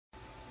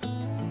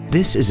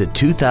This is a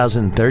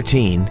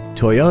 2013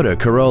 Toyota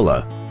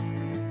Corolla.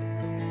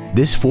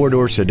 This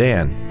four-door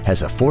sedan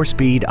has a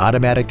 4-speed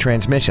automatic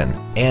transmission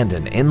and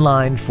an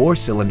inline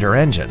 4-cylinder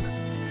engine.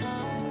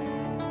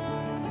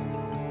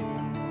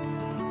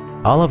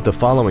 All of the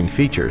following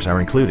features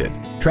are included: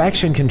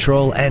 traction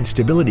control and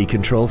stability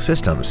control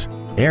systems,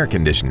 air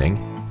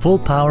conditioning, full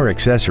power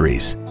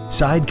accessories,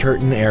 side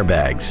curtain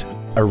airbags,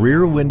 a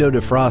rear window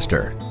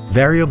defroster,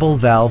 variable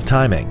valve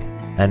timing,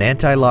 an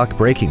anti-lock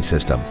braking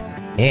system,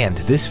 and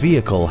this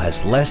vehicle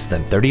has less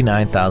than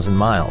 39,000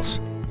 miles.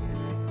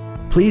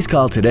 Please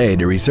call today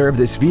to reserve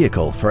this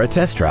vehicle for a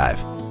test drive.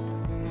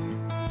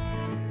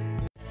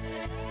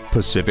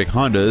 Pacific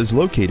Honda is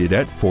located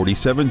at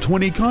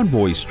 4720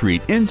 Convoy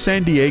Street in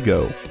San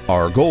Diego.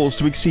 Our goal is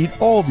to exceed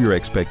all of your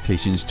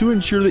expectations to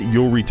ensure that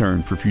you'll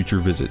return for future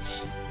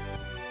visits.